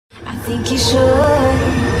think you should.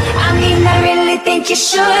 I mean, I really think you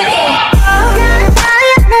should. Yeah.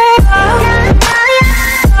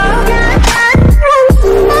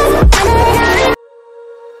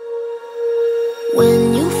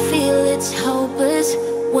 When you feel it's hopeless,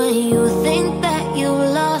 when you think that you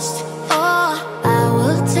lost, oh, I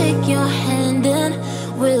will take your hand and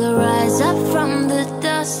we'll rise up from the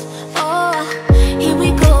dust. Oh, here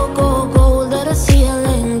we go, go, go, let us heal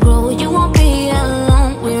and grow. You won't be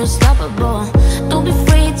alone, we're unstoppable. Don't be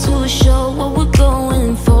afraid to show what we're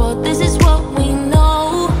going for. This is what we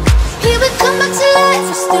know. Here we come back to life,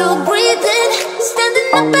 we're still breathing. Standing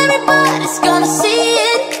up, everybody's gonna see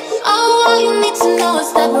it. Oh, all you need to know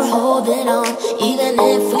is that we're holding on. Even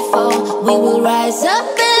if we fall, we will rise up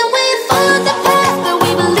and we follow the path that we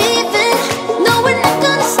believe in. No, we're not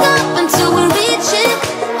gonna stop until we reach it.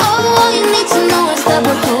 Oh, all you need to know is that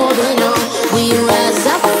we're holding on. We rise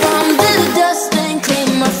up from the dust and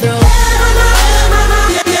claim our throne.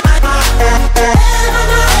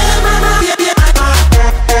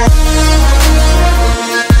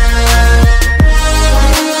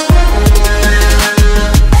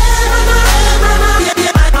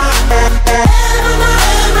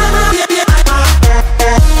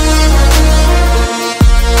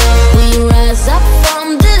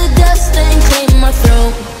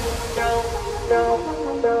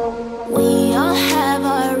 We all have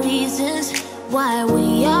our reasons why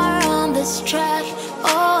we are on this track.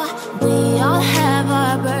 Oh, we all have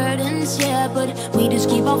our burdens, yeah, but we just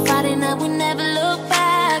keep on fighting and we never look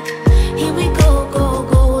back. Here we go, go,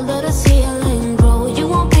 go, let us heal and grow. You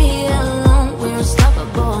won't be alone, we're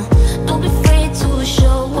unstoppable. Don't be afraid to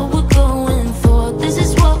show what we're going for. This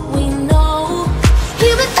is what we know.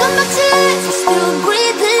 Here we come back to life, we're still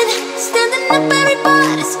breathing. Standing up,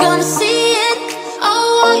 everybody's gonna see it.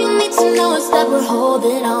 Oh, all you need to know is that we're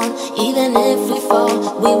holding on. Even if we fall,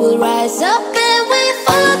 we will rise up and we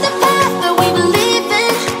follow the path that we believe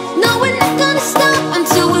in. No, we're not gonna stop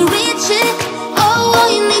until we reach it. Oh, all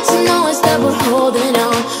you need to know is that we're holding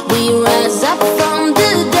on. We rise up from the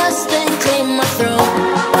dust and claim our throne.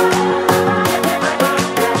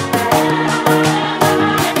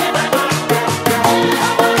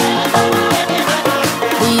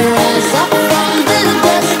 We rise up from the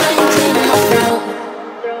dust and claim our throne.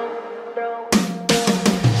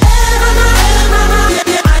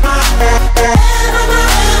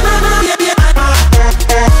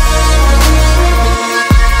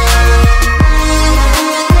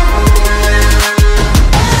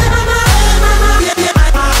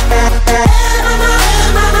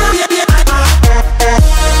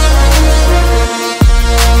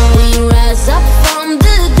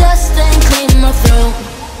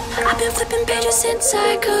 I've been flipping pages since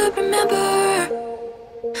I could remember.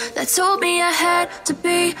 That told me I had to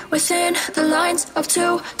be within the lines of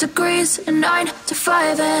 2 degrees and 9 to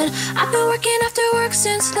 5. And I've been working after work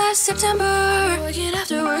since last September. Working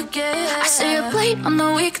after work, yeah. I stay up late on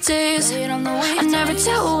the weekdays. I never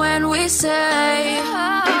tell when we say.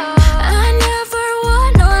 I never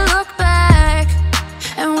wanna look back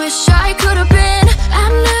and wish I could have been.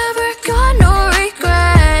 I've never got no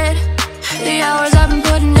regret. The hours I've been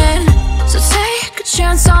putting in, so take a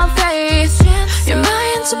chance on faith. Your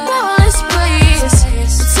mind's a boundless place.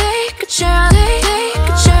 So take a chance,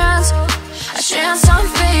 a chance on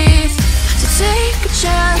faith. So take a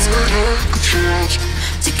chance,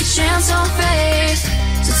 take a chance on faith.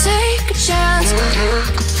 So take a chance.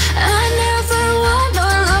 I never wanna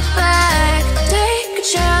look back. Take a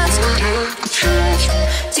chance,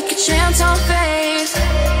 take a chance on faith.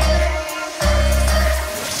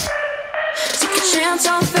 Take a chance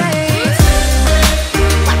on faith.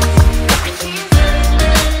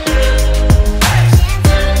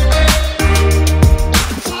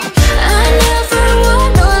 I never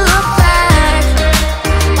wanna look back.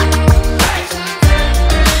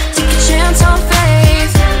 Take a chance on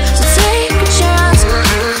faith. So take a chance.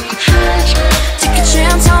 Take a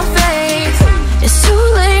chance on faith. It's too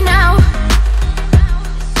late now.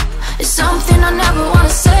 It's something I never wanna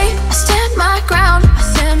say. I stand my ground.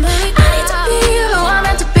 I need to be who I'm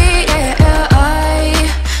meant to be. Yeah, I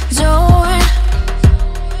don't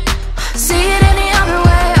see it any other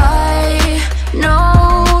way.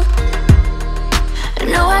 I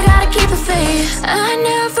know I gotta keep the faith. I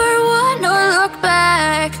never wanna look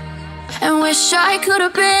back and wish I could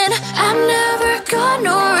have been. I've never got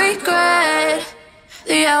no regret.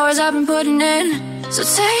 The hours I've been putting in, so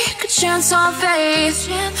take a chance on faith.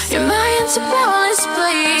 Your mind's a boundless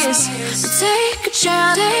place. So take a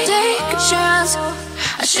chance, take a chance,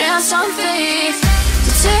 a chance on faith.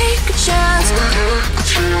 So take a chance,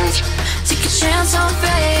 take a chance on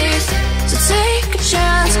faith. So take a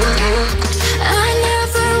chance.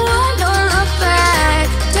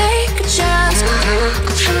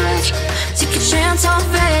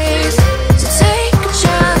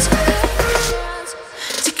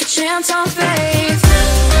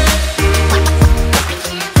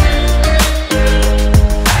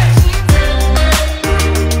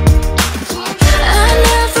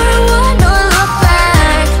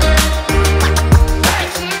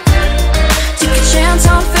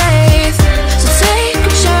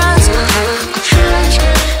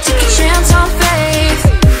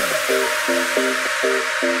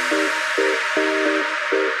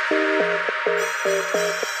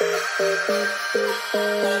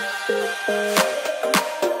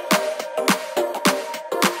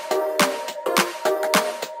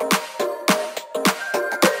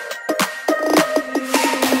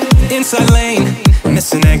 inside lane,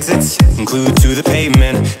 missing exits, glued to the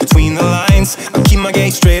pavement. Between the lines, I'll keep my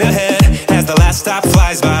gaze straight ahead as the last stop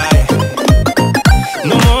flies by.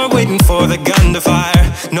 No more waiting for the gun to fire,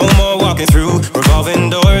 no more walking through revolving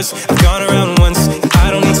doors. I've gone around once, and I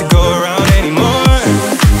don't need to go around anymore.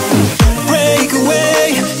 Break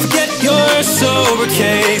away, forget your sober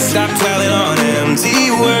case. Stop dwelling on empty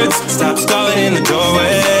words, stop stalling in the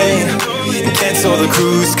doorway, and cancel the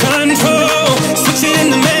cruise control. Switch it in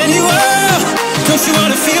the manual. Don't you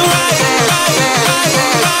wanna feel right?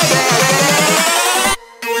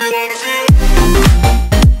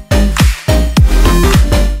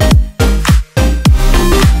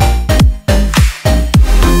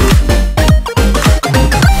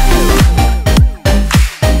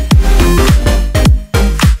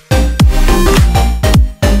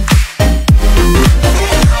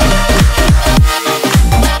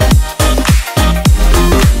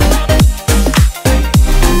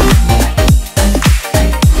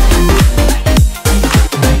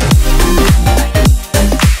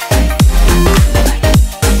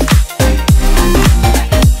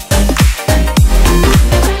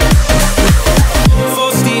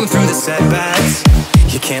 Setbacks,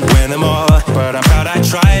 you can't win them all, but I'm proud I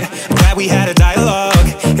tried. I'm glad we had a dialogue.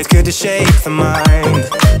 It's good to shape the mind,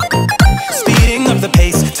 speeding up the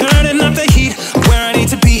pace, turning up the heat. Where I need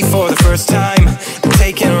to be for the first time. I'm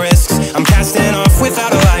taking risks, I'm casting off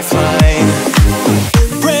without a lifeline.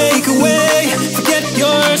 Break away, forget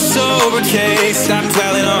your sober case. Stop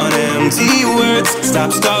dwelling on empty words,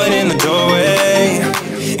 stop stalling in the doorway,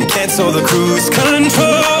 and cancel the cruise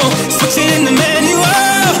control. Switch it in the manual.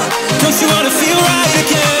 Don't you wanna feel right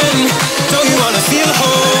again? Don't you wanna feel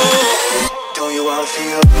whole? Don't you wanna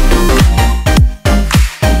feel?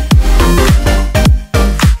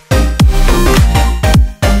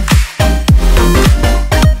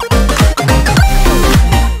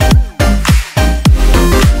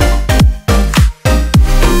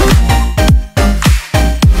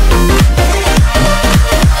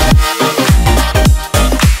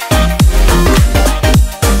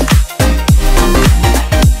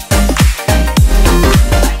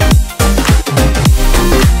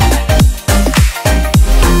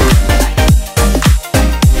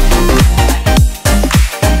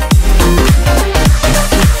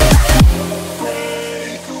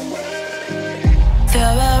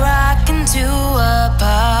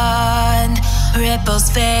 Ripples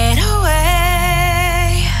fade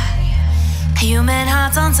away, human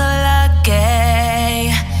hearts aren't so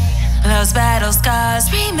lucky. Those battle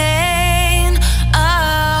scars remain.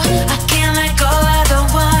 Oh, I can't let go of the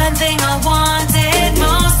one thing I wanted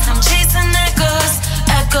most. I'm chasing echoes,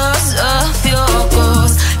 echoes of your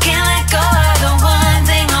ghost. Can't let go of the one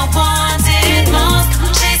thing I wanted most.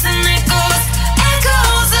 I'm chasing echoes,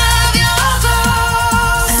 echoes of your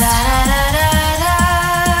ghost. La da da da da,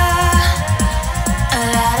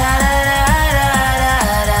 la da da da da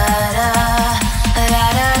da, la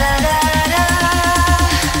da da da da.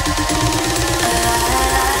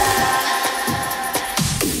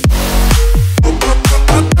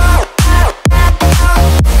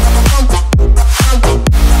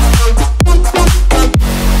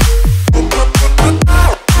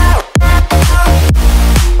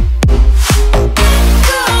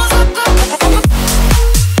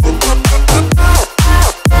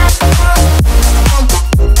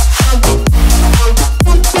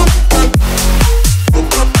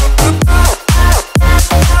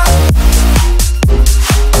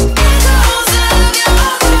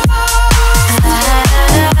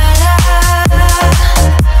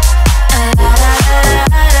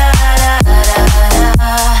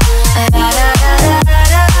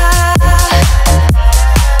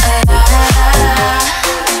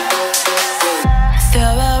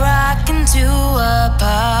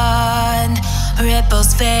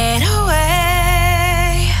 Ripples fade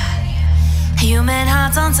away, human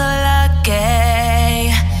hearts aren't so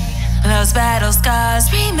lucky. Those battle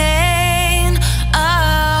scars remain.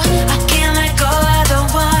 Oh, I can't let go of the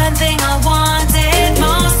one thing I wanted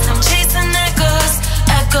most. I'm chasing echoes,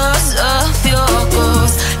 echoes of your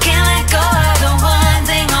ghost. Can't let go of the one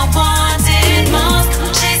thing I wanted most.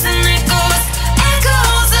 I'm chasing echoes,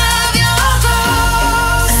 echoes of your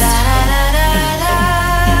ghost. La da da da da.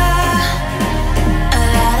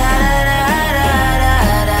 La da da da da.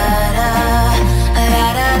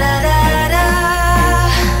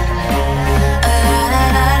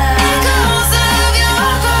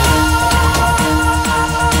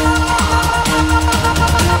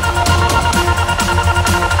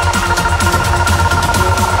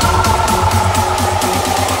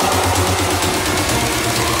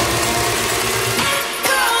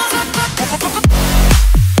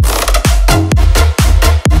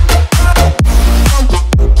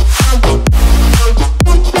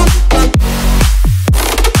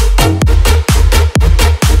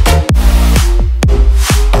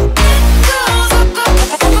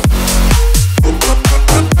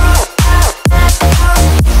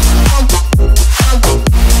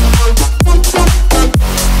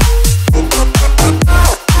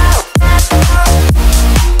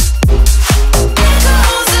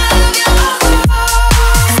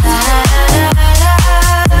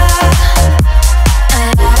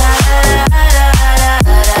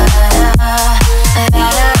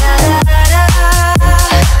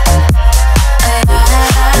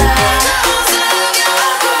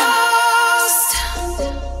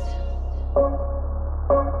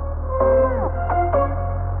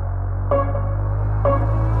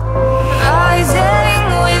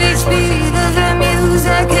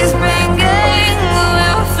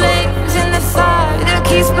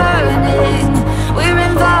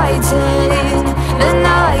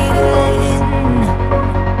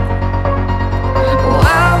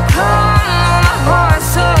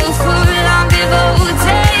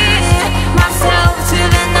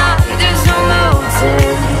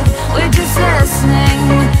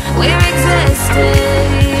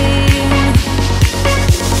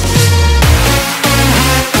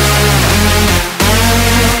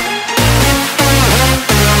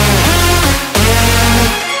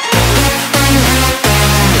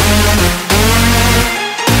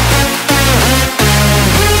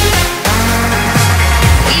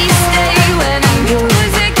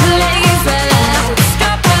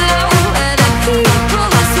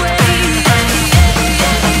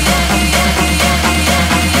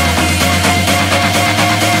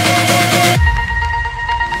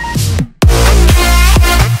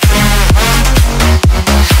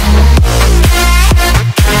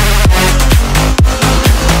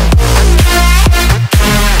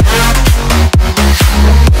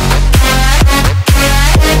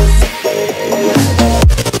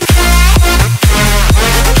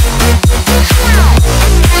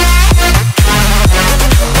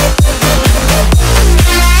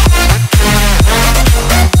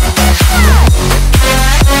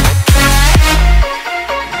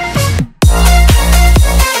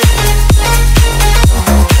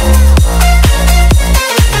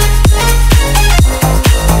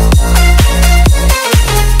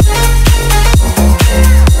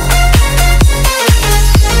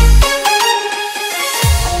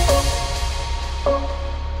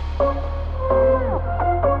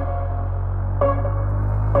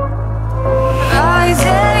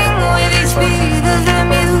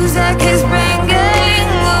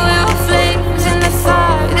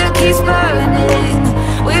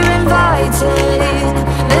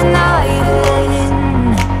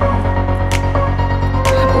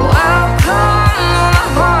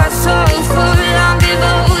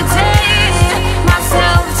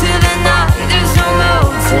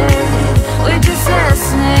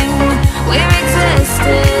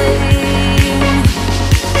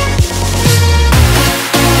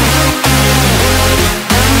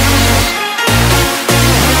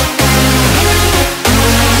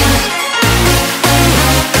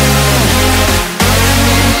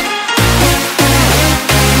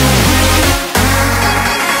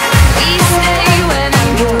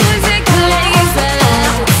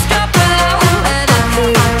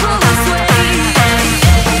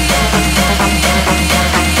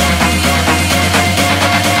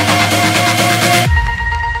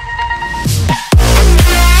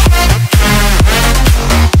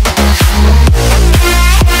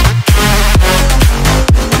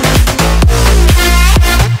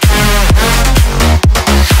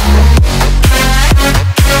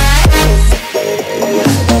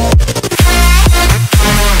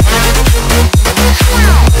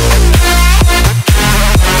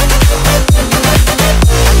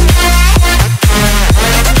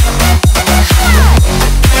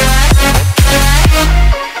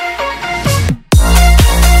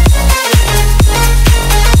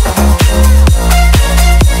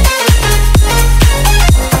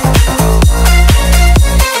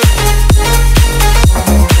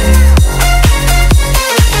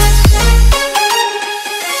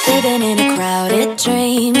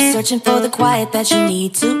 searching for the quiet that you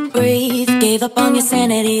need to breathe. Gave up on your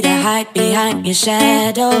sanity to hide behind your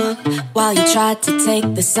shadow, while you tried to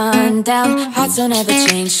take the sun down. Hearts don't ever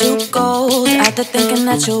change to gold, out there thinking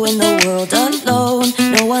that you're in the world alone.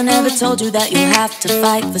 No one ever told you that you have to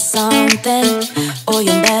fight for something, or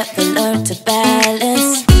you'll never learn to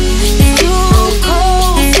balance. It's too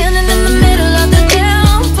cold, standing in the middle of the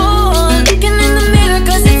downpour, looking in the mirror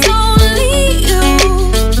cause it's only you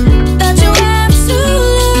that you have to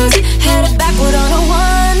lose. Headed backward on a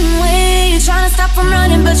one-way, you're trying to stop from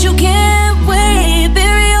running but you can't wait.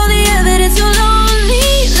 Bury all the evidence you'll only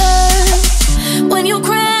learn when you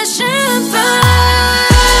crash and burn.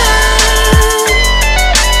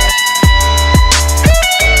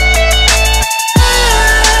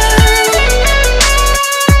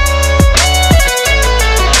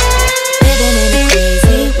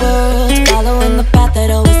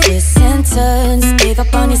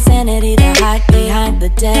 The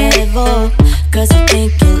devil, cause you think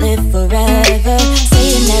you'll live forever. Say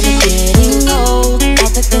you're never getting old, out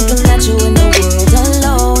there thinking that you're in the world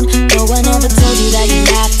alone. No one ever told you that you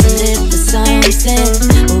have to live for something,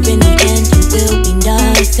 or in the end you will be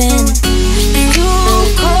nothing. It's too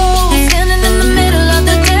cold, standing in the middle of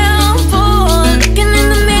the downpour, looking in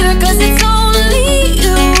the mirror cause it's only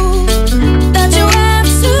you that you have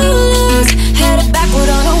to lose. Headed backward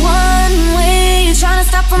on a one-way, you're trying to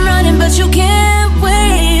stop from running but you can't.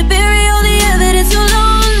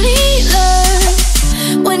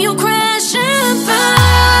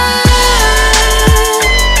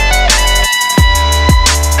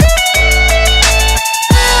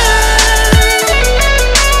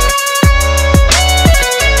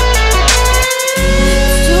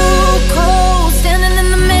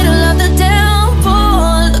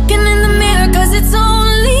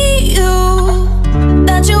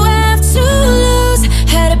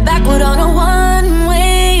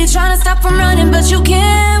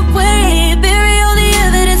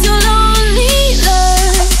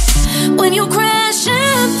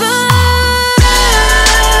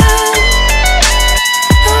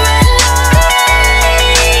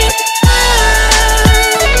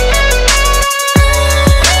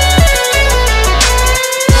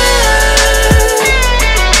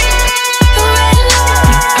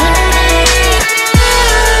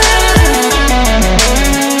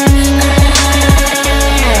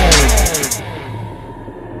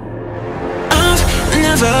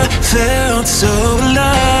 Felt so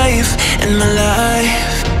alive in my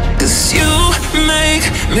life, cause you make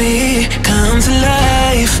me come to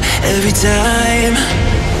life every time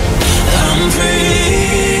I'm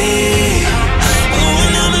free. Oh,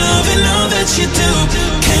 and I'm loving all that you do.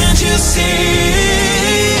 Can't you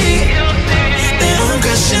see that I'm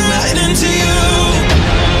crashing right into you?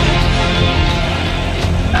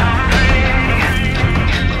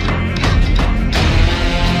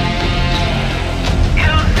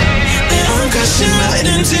 Crashing right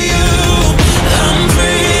into you. I'm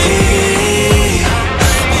free.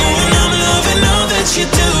 Oh, and I'm loving all that you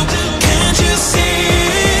do. Can't you see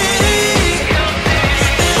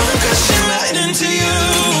that I'm crashing right into you?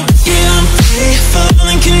 Yeah, I'm free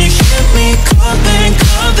falling. Can you hear me calling,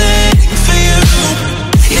 calling for you?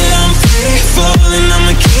 Yeah, I'm free falling.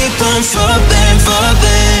 I'ma keep on falling,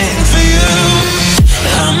 falling for you.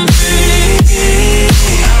 I'm free.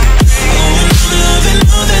 Oh, and I'm loving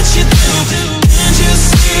all that you do. Can't you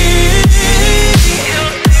see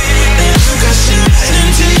that I'm crashing right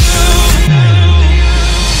into you?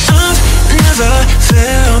 I've never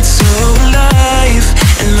felt so alive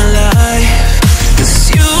in my life, cause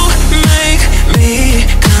you make me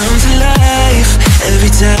come to life every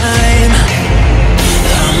time